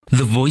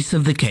The Voice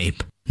of the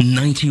Cape,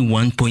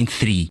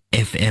 91.3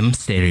 FM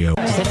stereo.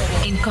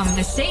 In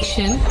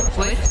conversation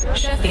with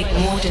Shafiq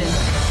Mordan.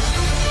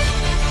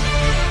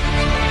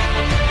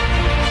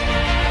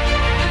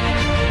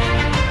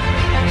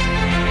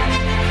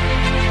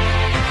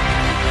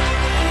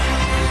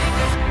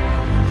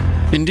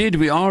 Indeed,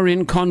 we are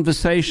in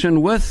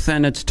conversation with,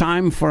 and it's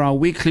time for our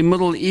weekly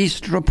Middle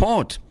East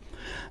report.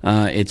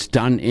 It's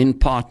done in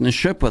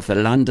partnership with the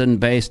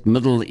London-based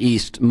Middle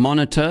East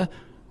Monitor.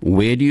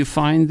 Where do you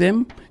find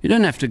them? You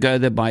don't have to go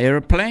there by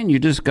aeroplane. You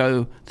just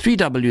go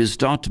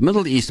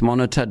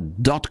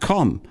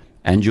www.middleeastmonitor.com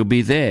and you'll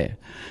be there.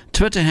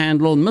 Twitter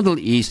handle Middle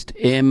East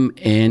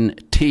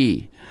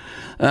MNT.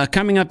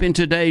 Coming up in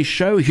today's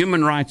show,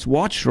 Human Rights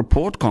Watch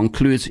report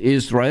concludes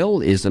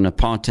Israel is an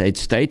apartheid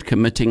state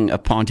committing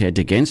apartheid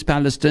against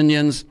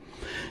Palestinians.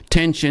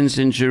 Tensions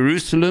in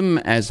Jerusalem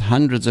as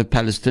hundreds of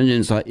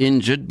Palestinians are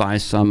injured by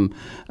some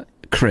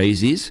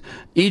crazies.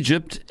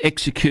 Egypt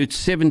executes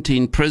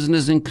 17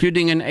 prisoners,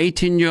 including an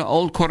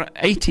 80-year-old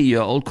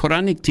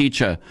Quranic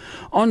teacher.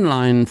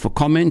 Online for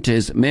comment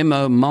is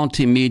Memo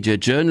multimedia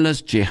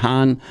journalist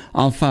Jihan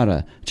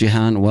Al-Farah.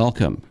 Jihan,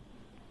 welcome.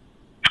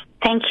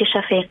 Thank you,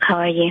 Shafiq. How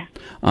are you?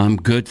 I'm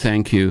good,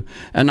 thank you.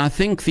 And I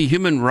think the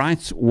Human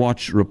Rights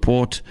Watch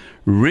report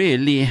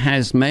really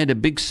has made a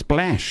big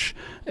splash.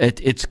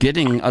 It's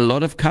getting a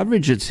lot of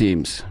coverage, it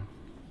seems.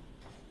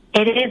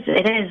 It is.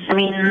 I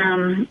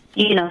mean,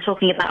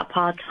 talking about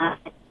apartheid,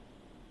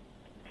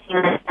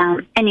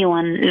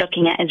 anyone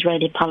looking at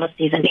Israeli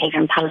policies and behavior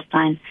in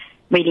Palestine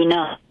really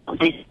knows.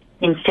 It's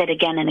been said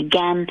again and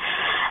again,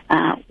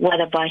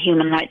 whether by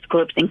human rights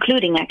groups,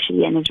 including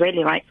actually an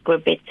Israeli rights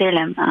group,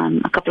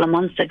 B'Tselem, a couple of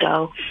months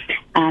ago.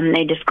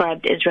 They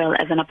described Israel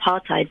as an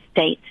apartheid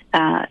state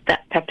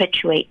that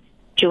perpetuates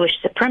Jewish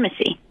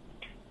supremacy.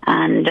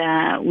 And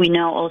we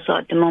know also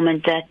at the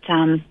moment that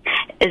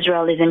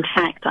Israel is in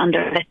fact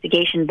under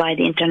investigation by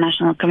the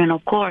International Criminal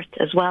Court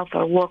as well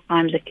for war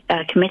crimes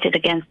committed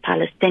against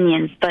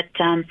Palestinians. But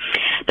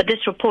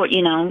this report,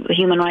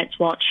 Human Rights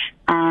Watch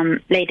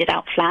laid it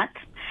out flat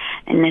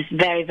in this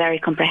very, very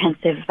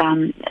comprehensive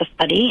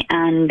study,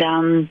 and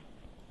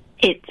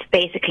it's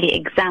basically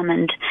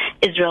examined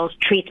Israel's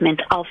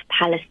treatment of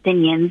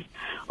Palestinians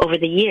over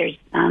the years,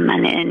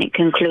 and it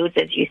concludes,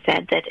 as you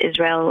said, that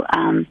Israel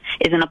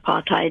is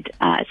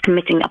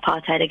committing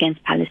apartheid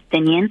against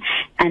Palestinians,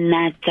 and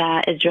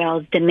that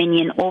Israel's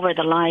dominion over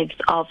the lives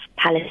of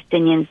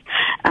Palestinians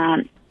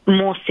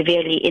more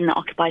severely in the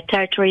occupied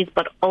territories,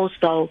 but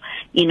also,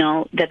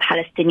 the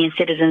Palestinian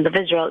citizens of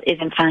Israel is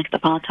in fact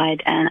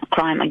apartheid and a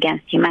crime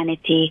against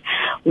humanity,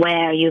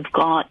 where you've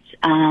got,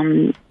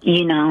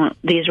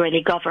 the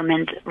Israeli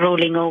government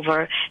ruling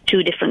over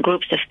two different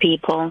groups of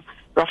people,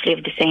 roughly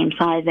of the same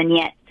size, and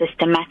yet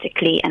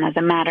systematically and as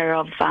a matter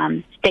of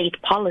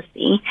state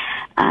policy,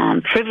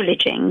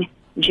 privileging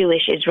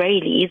Jewish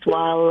Israelis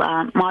while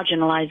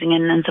marginalizing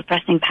and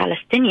suppressing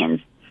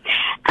Palestinians.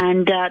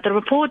 And the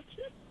report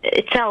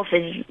itself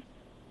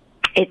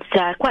it's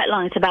quite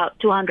long. It's about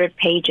 200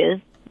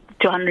 pages,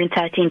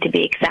 213 to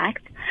be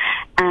exact,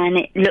 and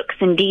it looks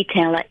in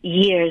detail at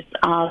years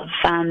of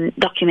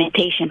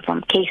documentation,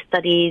 from case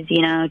studies,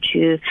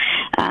 to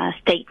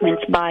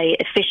statements by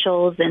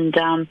officials and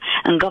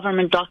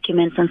government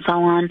documents and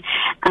so on,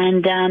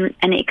 and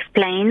it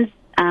explains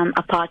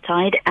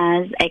apartheid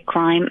as a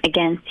crime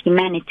against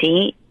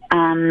humanity,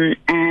 and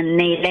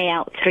they lay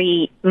out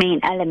three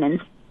main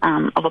elements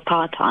of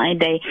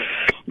apartheid.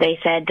 They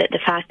said that the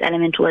first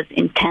element was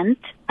intent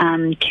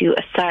to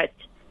assert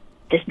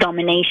this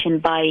domination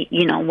by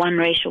one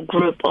racial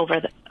group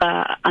over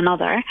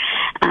another,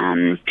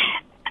 and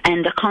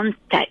the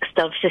context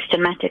of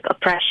systematic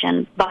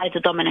oppression by the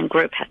dominant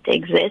group has to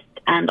exist,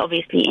 and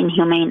obviously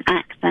inhumane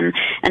acts. And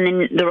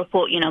then the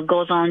report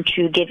goes on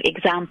to give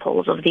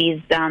examples of these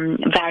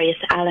various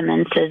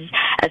elements as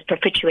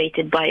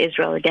perpetuated by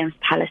Israel against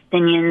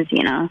Palestinians.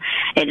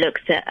 It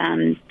looks at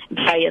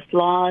various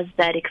laws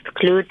that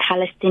exclude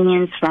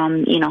Palestinians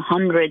from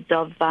hundreds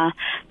of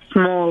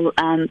small,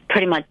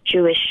 pretty much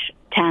Jewish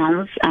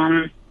towns.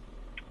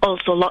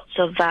 Also lots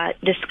of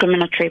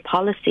discriminatory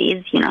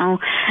policies,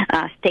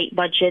 state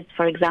budgets,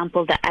 for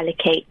example, that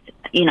allocate,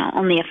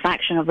 only a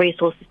fraction of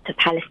resources to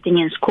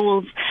Palestinian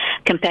schools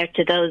compared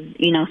to those,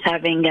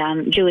 serving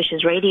Jewish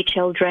Israeli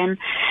children.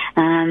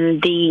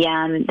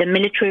 The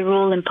military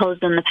rule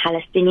imposed on the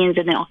Palestinians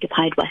in the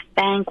occupied West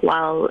Bank,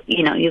 while,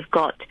 you've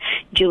got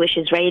Jewish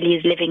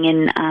Israelis living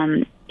in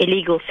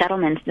illegal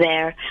settlements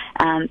there,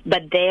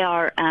 but they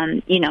are,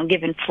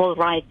 given full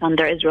rights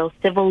under Israel's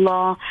civil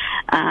law.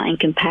 In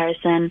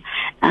comparison,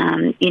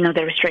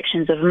 the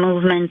restrictions of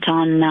movement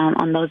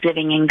on those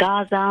living in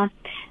Gaza,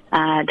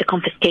 the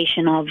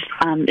confiscation of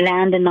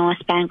land in the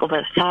West Bank, over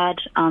a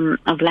third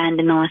of land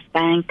in the West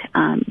Bank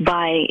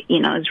by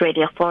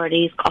Israeli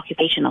authorities,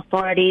 occupation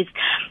authorities.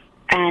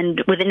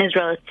 And within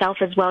Israel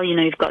itself as well,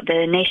 you've got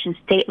the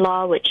nation-state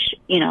law, which,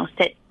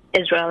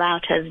 Israel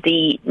out as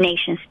the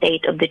nation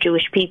state of the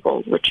Jewish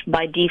people, which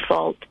by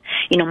default,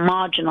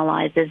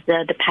 marginalizes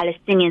the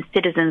Palestinian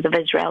citizens of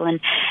Israel and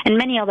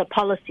many other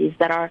policies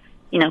that are,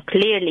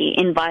 clearly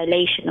in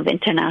violation of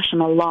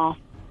international law.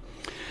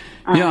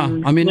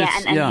 And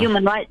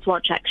Human Rights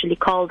Watch actually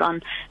called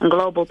on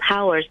global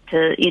powers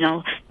to,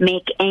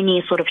 make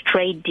any sort of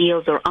trade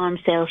deals or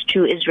arms sales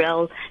to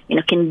Israel,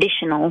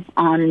 conditional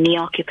on the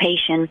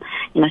occupation,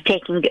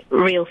 taking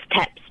real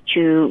steps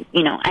to,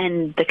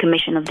 end the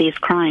commission of these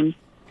crimes.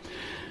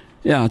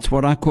 Yeah, it's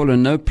what I call a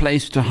no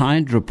place to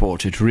hide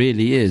report. It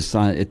really is.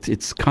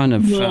 It's kind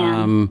of,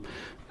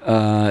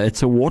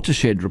 it's a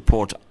watershed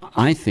report,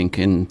 I think,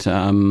 and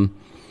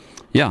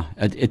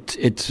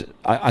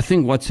I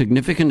think what's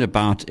significant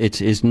about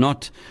it is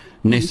not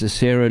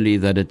necessarily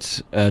that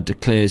it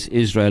declares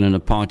Israel an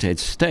apartheid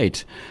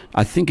state.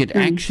 I think it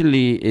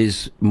actually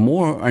is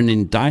more an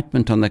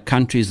indictment on the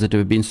countries that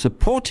have been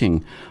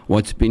supporting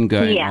what's been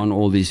going on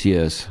all these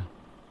years.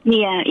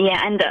 Yeah,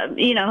 and,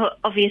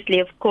 obviously,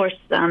 of course,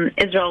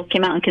 Israel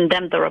came out and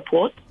condemned the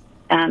report.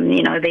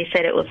 They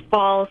said it was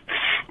false,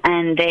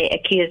 and they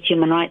accused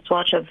Human Rights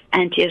Watch of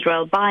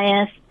anti-Israel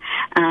bias.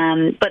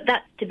 But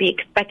that's to be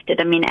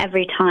expected. I mean,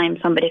 every time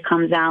somebody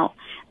comes out,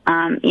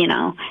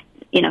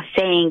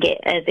 saying it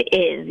as it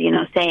is,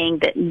 saying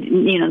that,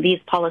 these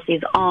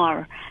policies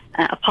are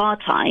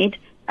apartheid.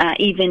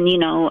 Even,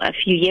 a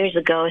few years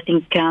ago, I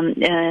think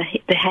the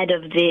head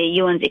of the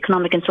UN's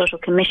Economic and Social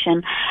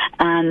Commission,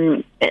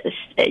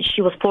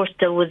 she was forced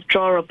to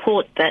withdraw a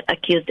report that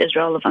accused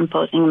Israel of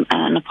imposing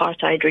an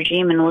apartheid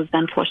regime and was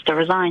then forced to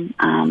resign.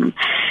 And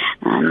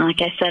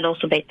like I said,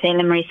 also Beit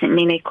Salem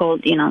recently, they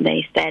called,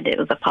 they said it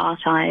was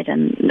apartheid,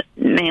 and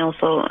they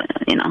also,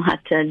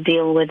 had to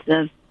deal with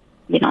the,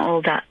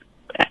 all that,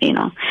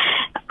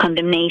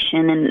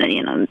 condemnation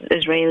and,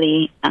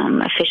 Israeli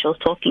officials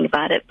talking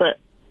about it. But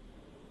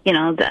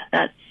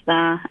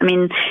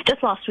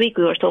just last week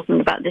we were talking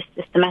about this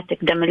systematic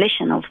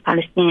demolition of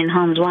Palestinian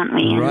homes, weren't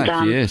we? Right,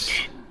 and, yes.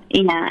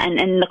 Yeah, and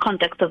in the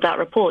context of that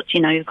report,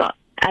 you've got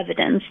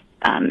evidence,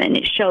 and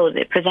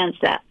it presents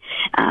that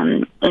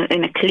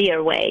in a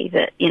clear way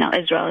that,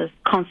 Israel is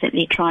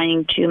constantly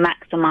trying to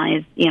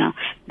maximize,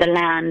 the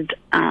land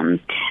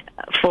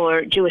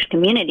for Jewish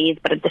communities,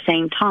 but at the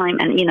same time,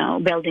 and,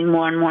 building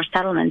more and more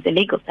settlements,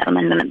 illegal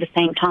settlements, and at the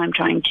same time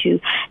trying to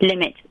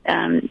limit,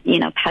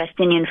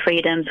 Palestinian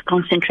freedoms,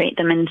 concentrate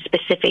them in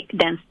specific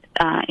dense,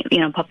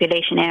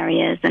 population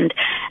areas,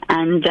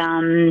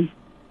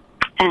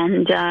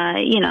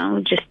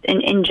 just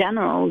in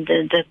general,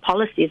 the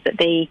policies that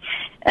they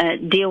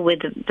deal with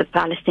the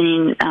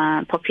Palestinian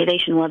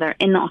population, whether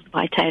in the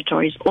occupied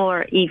territories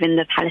or even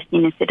the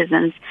Palestinian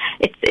citizens,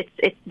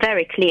 it's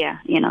very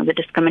clear, the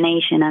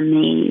discrimination and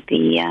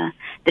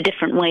the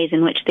different ways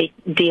in which they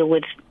deal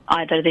with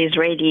either the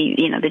Israeli,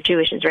 the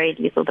Jewish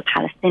Israelis or the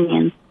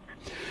Palestinians.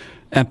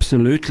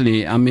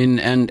 Absolutely. I mean,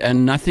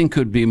 and nothing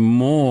could be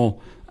more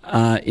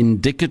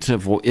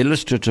indicative or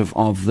illustrative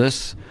of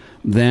this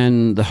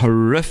than the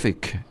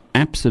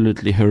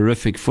absolutely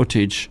horrific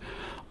footage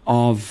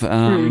of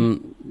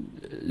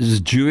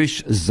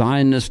Jewish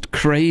Zionist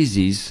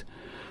crazies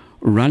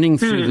running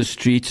through the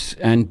streets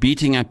and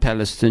beating up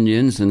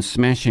Palestinians and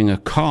smashing a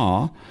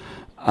car.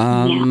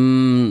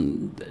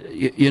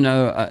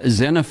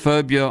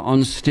 Xenophobia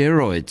on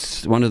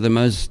steroids, one of the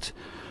most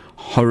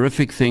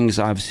horrific things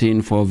I've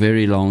seen for a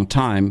very long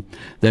time,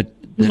 that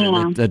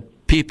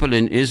people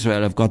in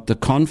Israel have got the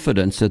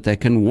confidence that they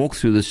can walk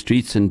through the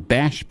streets and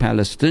bash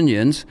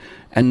Palestinians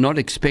and not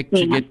expect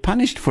to get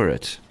punished for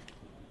it.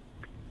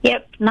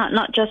 Yep,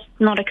 not just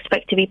not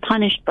expect to be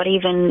punished, but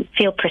even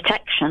feel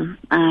protection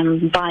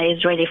by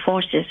Israeli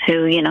forces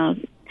who,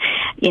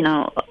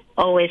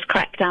 always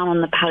crack down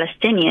on the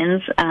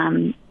Palestinians,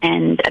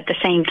 and at the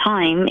same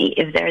time,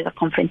 if there is a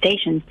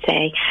confrontation,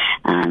 say,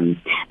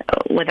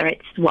 whether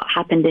it's what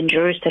happened in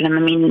Jerusalem.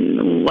 I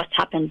mean, what's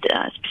happened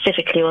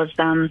specifically was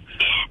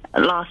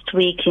last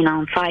week,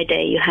 on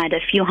Friday, you had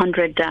a few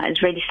hundred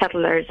Israeli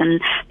settlers and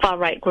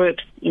far-right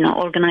groups,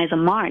 organize a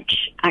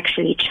march,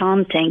 actually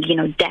chanting,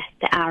 death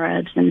to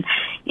Arabs, and,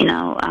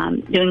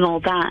 doing all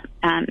that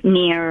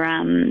near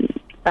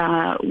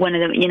one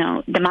of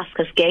the,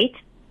 Damascus Gate.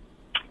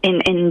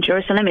 In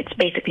Jerusalem. It's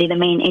basically the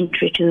main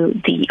entry to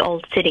the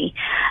old city,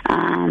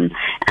 and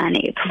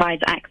it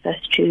provides access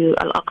to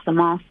Al-Aqsa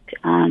Mosque,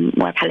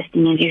 where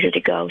Palestinians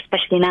usually go,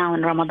 especially now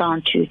in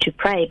Ramadan, to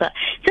pray. But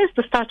since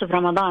the start of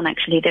Ramadan,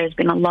 actually, there's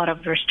been a lot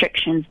of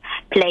restrictions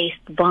placed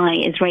by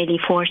Israeli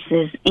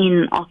forces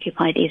in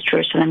occupied East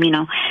Jerusalem,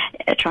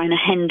 trying to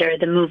hinder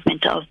the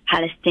movement of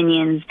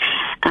Palestinians,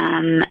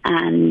 and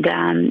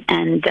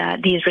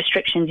these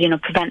restrictions,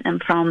 prevent them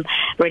from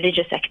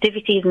religious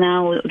activities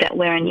now that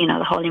we're in,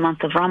 the holy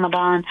month of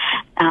Ramadan,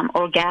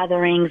 or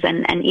gatherings,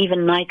 and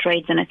even night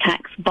raids and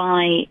attacks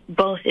by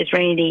both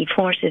Israeli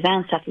forces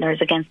and settlers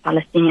against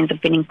Palestinians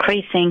have been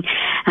increasing,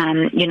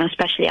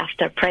 especially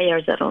after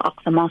prayers at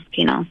Al-Aqsa Mosque,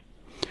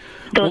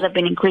 Those have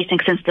been increasing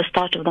since the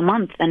start of the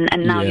month, and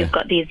now you've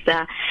got these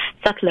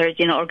settlers,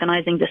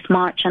 organizing this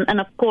march. And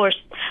of course,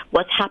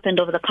 what's happened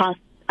over the past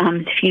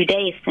few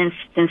days since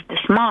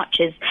this march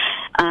is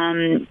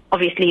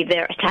obviously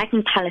they're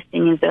attacking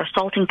Palestinians, they're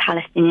assaulting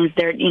Palestinians,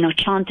 they're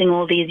chanting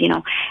all these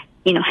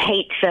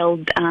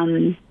hate-filled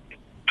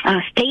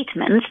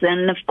statements.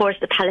 Then of course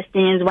the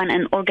Palestinians went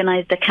and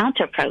organized a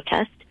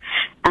counter-protest.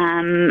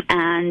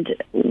 And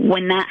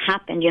when that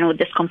happened,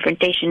 this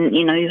confrontation,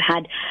 you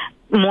had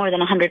more than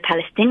 100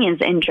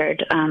 Palestinians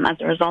injured as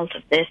a result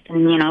of this,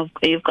 and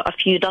you've got a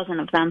few dozen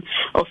of them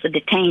also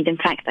detained. In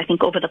fact, I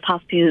think over the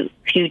past few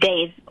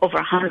days, over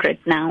 100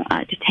 now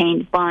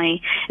detained by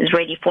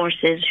Israeli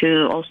forces,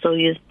 who also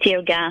used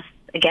tear gas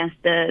against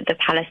the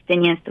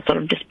Palestinians to sort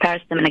of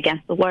disperse them and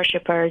against the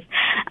worshippers,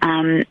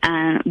 and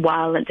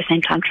while at the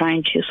same time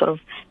trying to sort of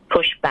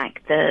push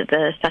back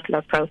the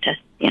settler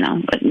protests,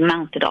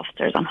 mounted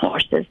officers on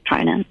horses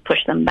trying to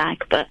push them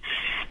back. But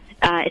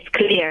it's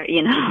clear,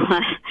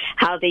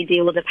 how they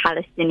deal with the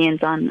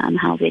Palestinians and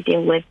how they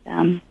deal with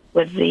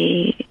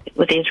the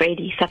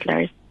Israeli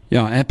settlers.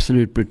 Yeah,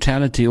 absolute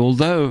brutality.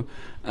 Although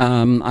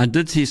I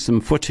did see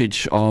some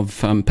footage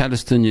of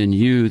Palestinian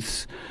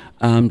youths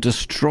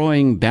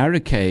destroying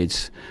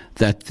barricades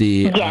that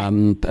the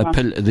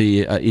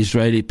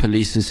Israeli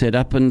police has set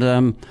up, and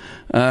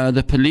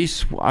the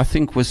police, I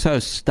think, were so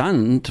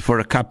stunned for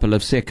a couple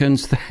of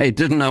seconds they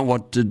didn't know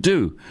what to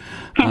do.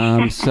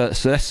 So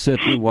that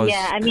certainly was.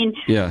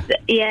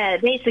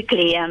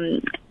 Basically,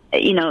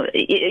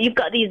 you've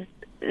got these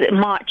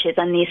marches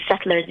and these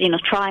settlers,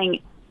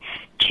 trying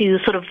to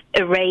sort of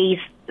erase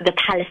the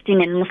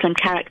Palestinian Muslim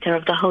character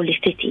of the holy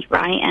city,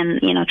 right? And,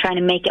 trying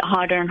to make it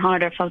harder and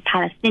harder for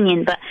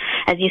Palestinians. But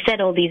as you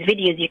said, all these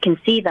videos, you can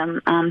see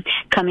them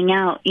coming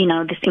out,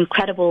 this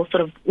incredible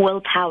sort of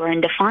willpower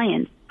and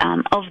defiance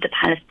of the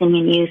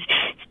Palestinian youth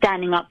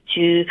standing up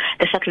to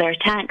the settler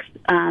attacks,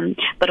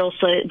 but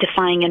also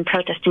defying and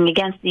protesting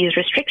against these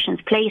restrictions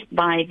placed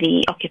by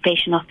the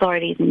occupation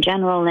authorities in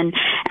general.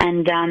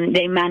 And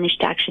they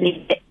managed to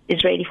actually get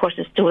Israeli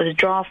forces to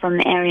withdraw from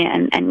the area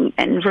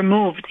and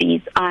remove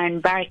these iron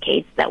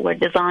barricades that were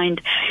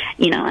designed,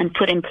 and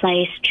put in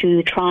place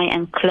to try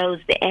and close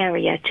the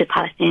area to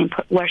Palestinian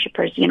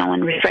worshippers,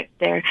 and restrict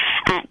their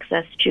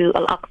access to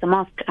Al-Aqsa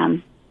Mosque.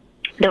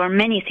 There were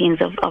many scenes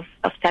of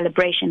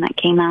celebration that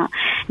came out.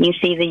 You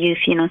see the youth,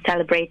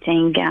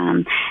 celebrating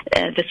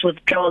this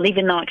withdrawal,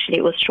 even though actually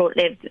it was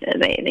short-lived.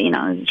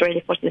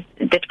 Israeli forces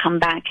did come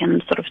back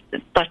and sort of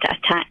start to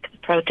attack the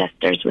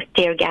protesters with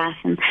tear gas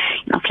and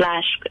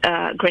flash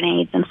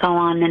grenades and so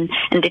on,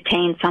 and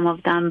detain some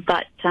of them.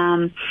 But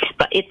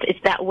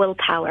it's that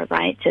willpower,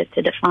 right,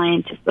 to defy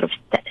and to sort of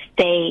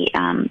stay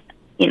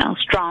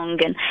strong,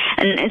 and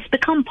it's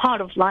become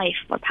part of life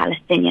for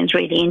Palestinians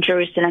really in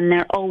Jerusalem.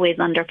 They're always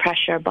under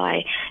pressure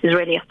by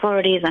Israeli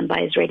authorities and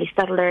by Israeli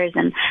settlers,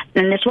 and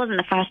this wasn't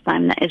the first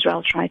time that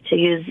Israel tried to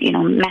use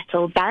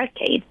metal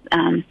barricades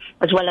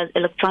as well as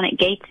electronic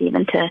gates,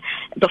 even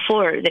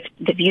before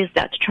they've used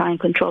that to try and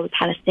control the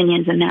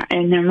Palestinians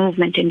and their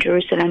movement in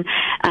Jerusalem.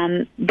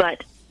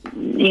 But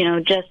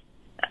just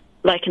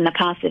like in the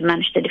past, they've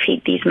managed to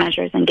defeat these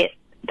measures and get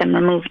them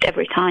removed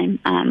every time.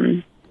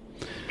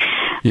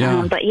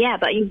 But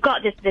you've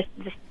got this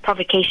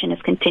provocation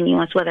is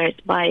continuous, whether it's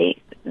by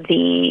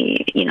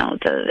the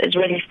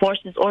Israeli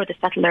forces or the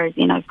settlers.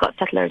 You've got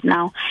settlers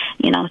now,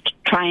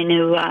 trying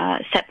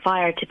to set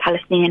fire to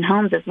Palestinian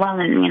homes as well,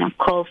 and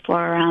call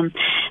for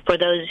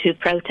those who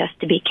protest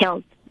to be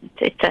killed.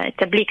 It's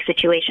a bleak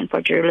situation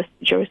for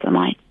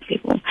Jerusalemites,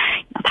 people,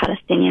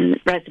 Palestinian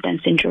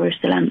residents in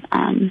Jerusalem.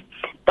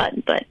 But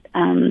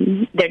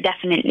they're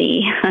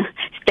definitely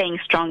staying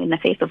strong in the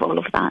face of all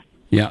of that.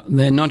 Yeah,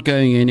 they're not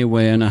going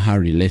anywhere in a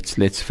hurry.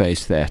 Let's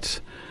face that.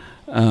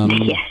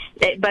 Yes,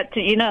 but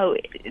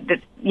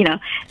this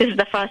is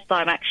the first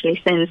time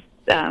actually since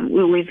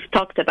we've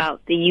talked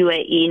about the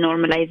UAE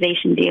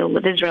normalization deal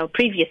with Israel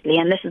previously,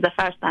 and this is the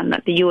first time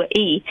that the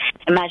UAE,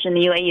 imagine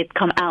the UAE had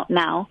come out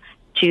now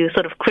to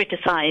sort of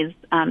criticize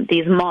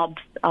these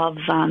mobs of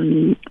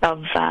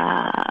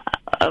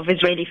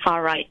Israeli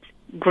far right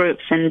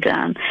groups and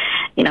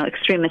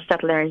extremist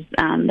settlers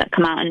that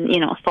come out and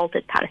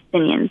assaulted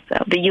Palestinians.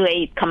 So the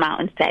UAE come out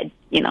and said,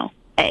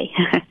 hey,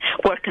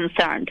 we're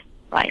concerned,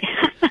 right?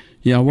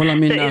 Yeah, well, so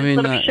it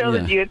sort of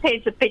shows you, it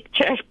paints a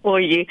picture for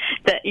you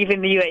that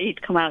even the UAE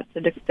come out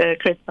to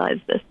criticize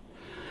this.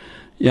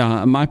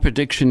 Yeah, my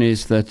prediction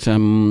is that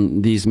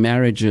these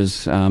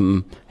marriages are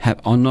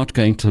not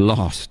going to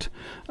last.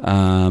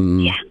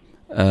 And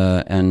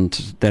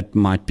that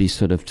might be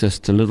sort of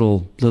just a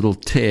little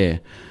tear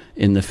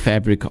in the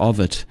fabric of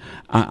it.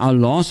 Our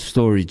last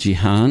story,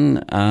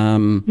 Jihan,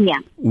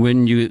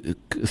 when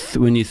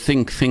you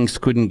think things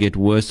couldn't get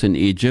worse in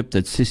Egypt,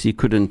 that Sisi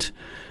couldn't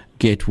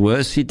get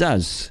worse, he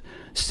does.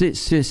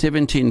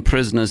 17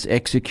 prisoners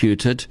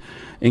executed,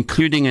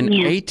 including an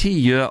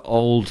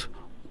 80-year-old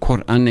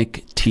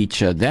Quranic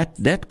teacher.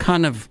 That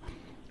kind of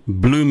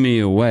blew me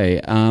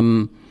away.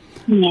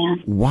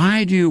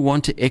 Why do you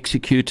want to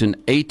execute an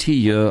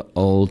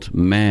 80-year-old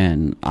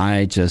man?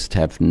 I just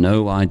have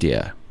no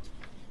idea.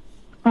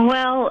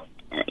 Well,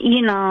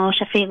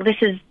 Shafiq, this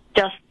is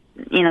just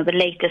the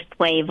latest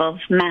wave of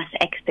mass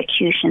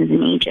executions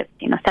in Egypt.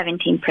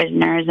 17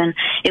 prisoners, and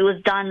it was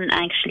done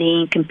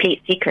actually in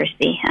complete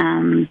secrecy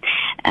in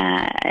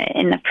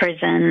the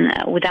prison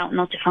without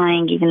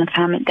notifying even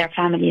their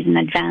families in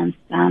advance.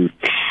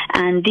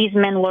 And these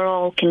men were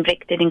all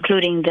convicted,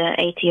 including the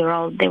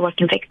 80-year-old. They were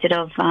convicted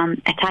of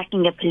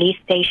attacking a police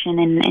station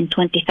in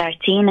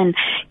 2013 and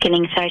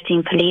killing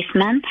 13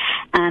 policemen.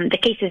 The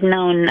case is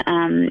known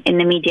in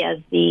the media as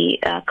the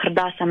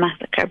Kardasa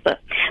massacre, but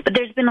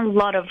there's been a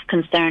lot of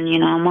concern,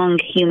 among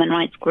human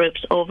rights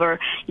groups over,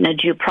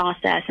 due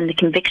process and the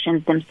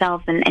convictions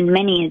themselves, and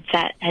many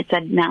had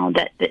said now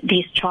that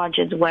these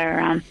charges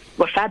were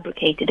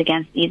fabricated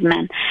against these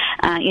men.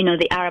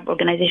 The Arab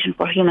Organization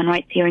for Human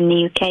Rights here in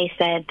the UK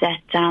said that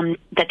the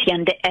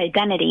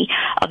identity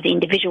of the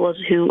individuals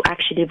who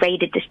actually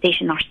raided the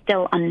station are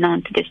still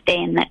unknown to this day,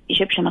 and that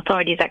Egyptian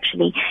authorities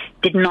actually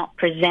did not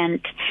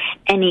present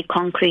any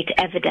concrete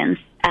evidence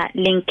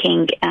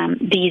linking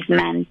these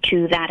men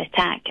to that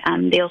attack.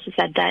 They also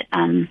said that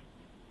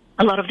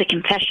a lot of the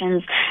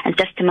confessions and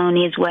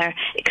testimonies were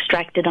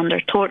extracted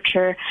under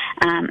torture,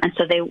 and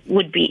so they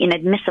would be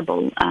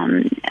inadmissible,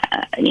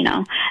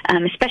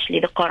 especially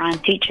the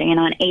Quran teacher,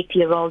 an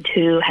 80-year-old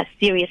who has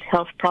serious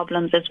health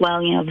problems as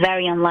well,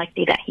 very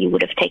unlikely that he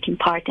would have taken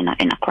part in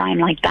a crime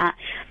like that.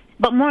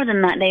 But more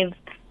than that, there's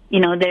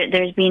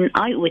been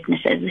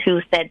eyewitnesses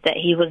who said that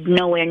he was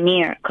nowhere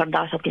near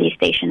Kardasa police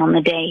station on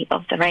the day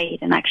of the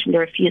raid and actually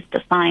refused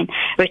to sign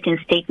written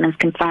statements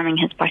confirming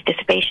his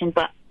participation,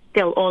 but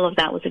still all of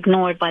that was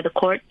ignored by the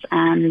courts,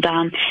 and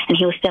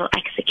he was still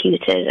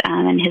executed,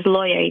 and his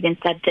lawyer even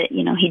said that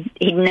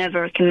he'd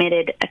never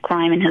committed a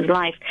crime in his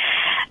life.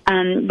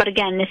 But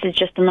again, this is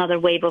just another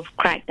wave of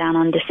crackdown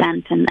on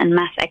dissent, and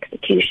mass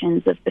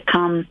executions have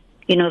become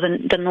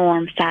the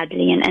norm,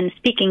 sadly. And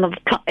speaking of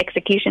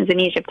executions in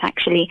Egypt,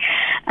 actually,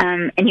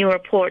 a new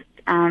report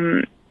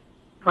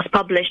was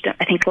published,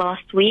 I think,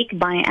 last week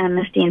by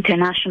Amnesty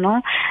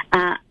International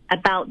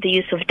about the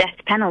use of death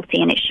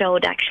penalty, and it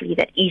showed actually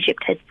that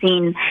Egypt had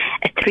seen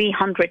a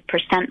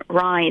 300%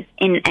 rise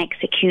in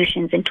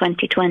executions in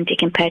 2020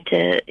 compared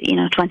to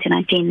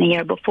 2019, the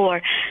year before,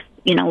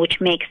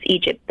 which makes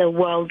Egypt the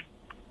world's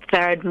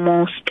third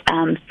most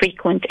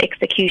frequent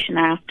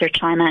executioner after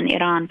China and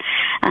Iran.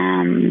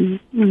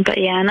 But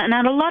yeah,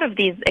 and a lot of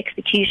these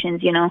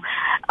executions,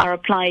 are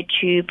applied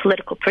to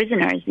political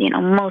prisoners,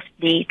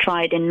 mostly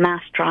tried in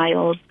mass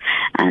trials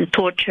and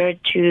tortured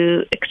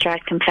to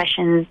extract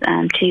confessions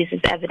to use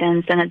as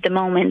evidence. And at the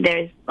moment,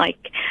 there's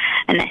like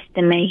an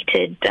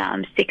estimated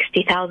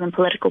 60,000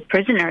 political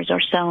prisoners or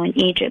so in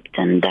Egypt.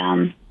 And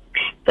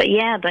But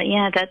yeah,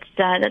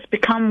 that's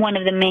become one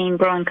of the main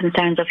growing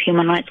concerns of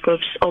human rights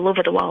groups all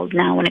over the world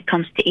now when it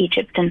comes to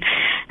Egypt. And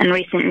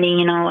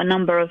recently, a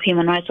number of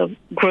human rights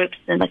groups,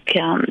 like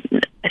I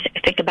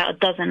think about a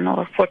dozen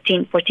or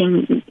 14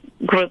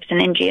 groups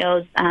and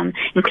NGOs,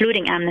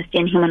 including Amnesty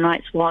and Human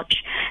Rights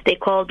Watch, they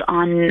called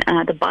on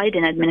the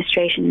Biden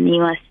administration in the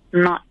U.S.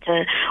 not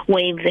to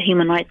waive the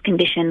human rights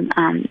condition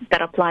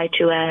that apply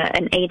to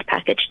an aid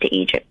package to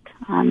Egypt.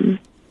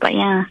 But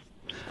yeah,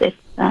 it's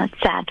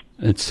sad.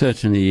 It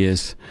certainly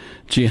is.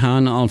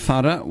 Jihan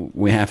Al-Farah,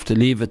 we have to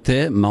leave it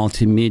there.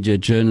 Multimedia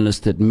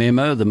journalist at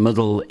Memo, the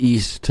Middle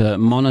East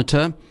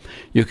Monitor.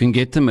 You can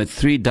get them at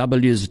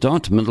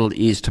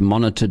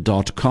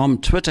www.middleeastmonitor.com,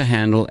 Twitter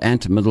handle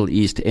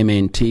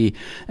 @MiddleEastMNT,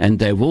 and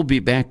they will be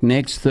back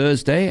next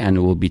Thursday,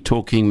 and we'll be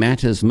talking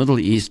matters Middle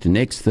East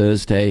next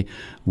Thursday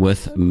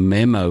with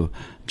Memo.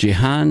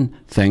 Jihan,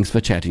 thanks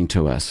for chatting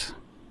to us.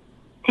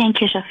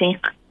 Thank you, Shafiq.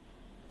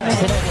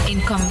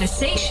 In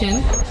conversation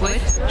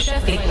with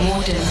Shafiq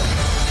Mordan.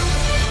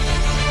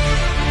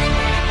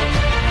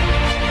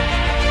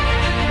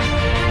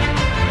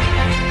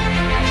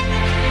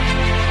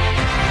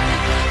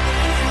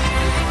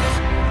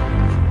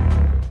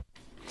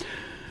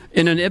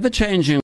 In an ever-changing